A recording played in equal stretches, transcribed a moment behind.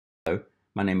Hello,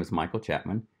 my name is Michael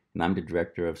Chapman, and I'm the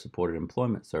Director of Supported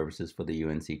Employment Services for the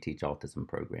UNC Teach Autism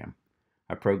program.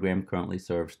 Our program currently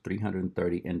serves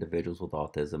 330 individuals with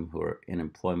autism who are in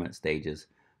employment stages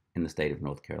in the state of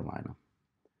North Carolina.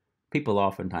 People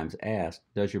oftentimes ask,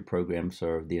 does your program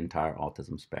serve the entire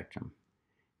autism spectrum?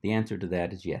 The answer to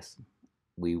that is yes.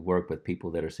 We work with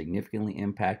people that are significantly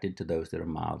impacted to those that are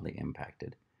mildly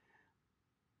impacted.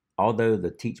 Although the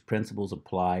teach principles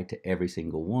apply to every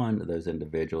single one of those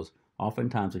individuals,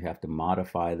 oftentimes we have to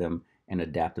modify them and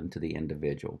adapt them to the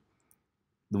individual.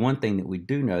 The one thing that we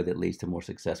do know that leads to more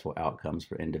successful outcomes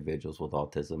for individuals with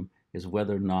autism is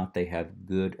whether or not they have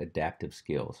good adaptive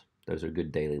skills. Those are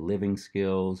good daily living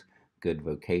skills, good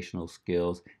vocational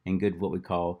skills, and good what we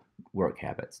call work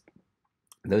habits.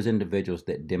 Those individuals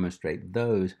that demonstrate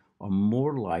those are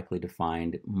more likely to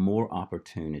find more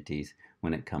opportunities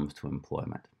when it comes to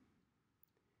employment.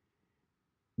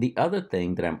 The other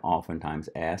thing that I'm oftentimes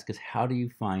asked is how do you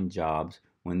find jobs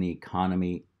when the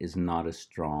economy is not as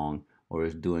strong or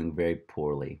is doing very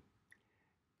poorly?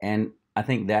 And I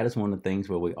think that is one of the things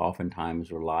where we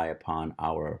oftentimes rely upon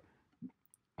our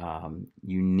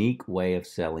unique way of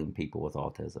selling people with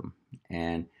autism.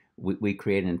 And we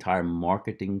create an entire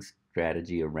marketing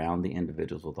strategy around the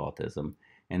individuals with autism.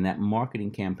 And that marketing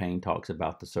campaign talks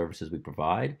about the services we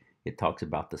provide, it talks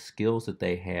about the skills that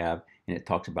they have, and it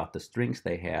talks about the strengths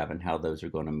they have and how those are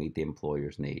going to meet the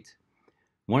employer's needs.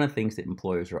 One of the things that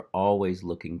employers are always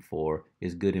looking for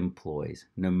is good employees,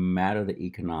 no matter the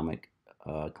economic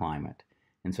climate.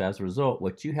 And so as a result,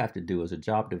 what you have to do as a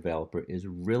job developer is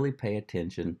really pay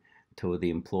attention to the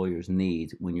employer's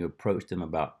needs when you approach them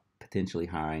about potentially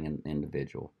hiring an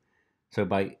individual. So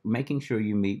by making sure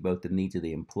you meet both the needs of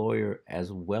the employer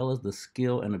as well as the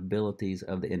skill and abilities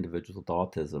of the individual with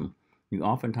autism, you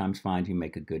oftentimes find you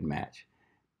make a good match.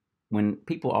 When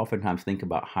people oftentimes think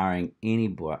about hiring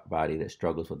anybody that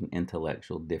struggles with an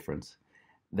intellectual difference,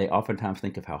 they oftentimes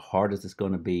think of how hard is this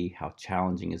going to be, how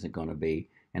challenging is it going to be,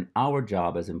 and our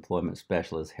job as employment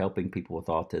specialists helping people with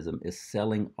autism is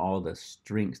selling all the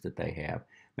strengths that they have,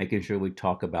 making sure we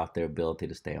talk about their ability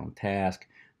to stay on task,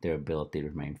 their ability to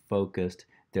remain focused,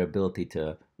 their ability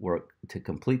to work to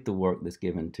complete the work that's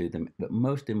given to them, but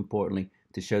most importantly,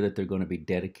 to show that they're going to be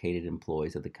dedicated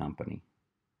employees of the company.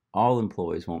 All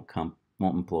employees want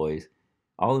employees.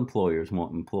 All employers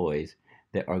want employees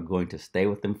that are going to stay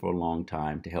with them for a long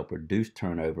time to help reduce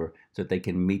turnover so that they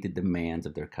can meet the demands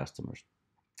of their customers.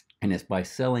 And it's by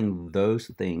selling those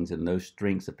things and those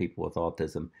strengths of people with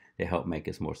autism that help make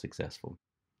us more successful.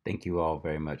 Thank you all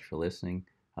very much for listening.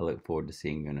 I look forward to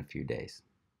seeing you in a few days.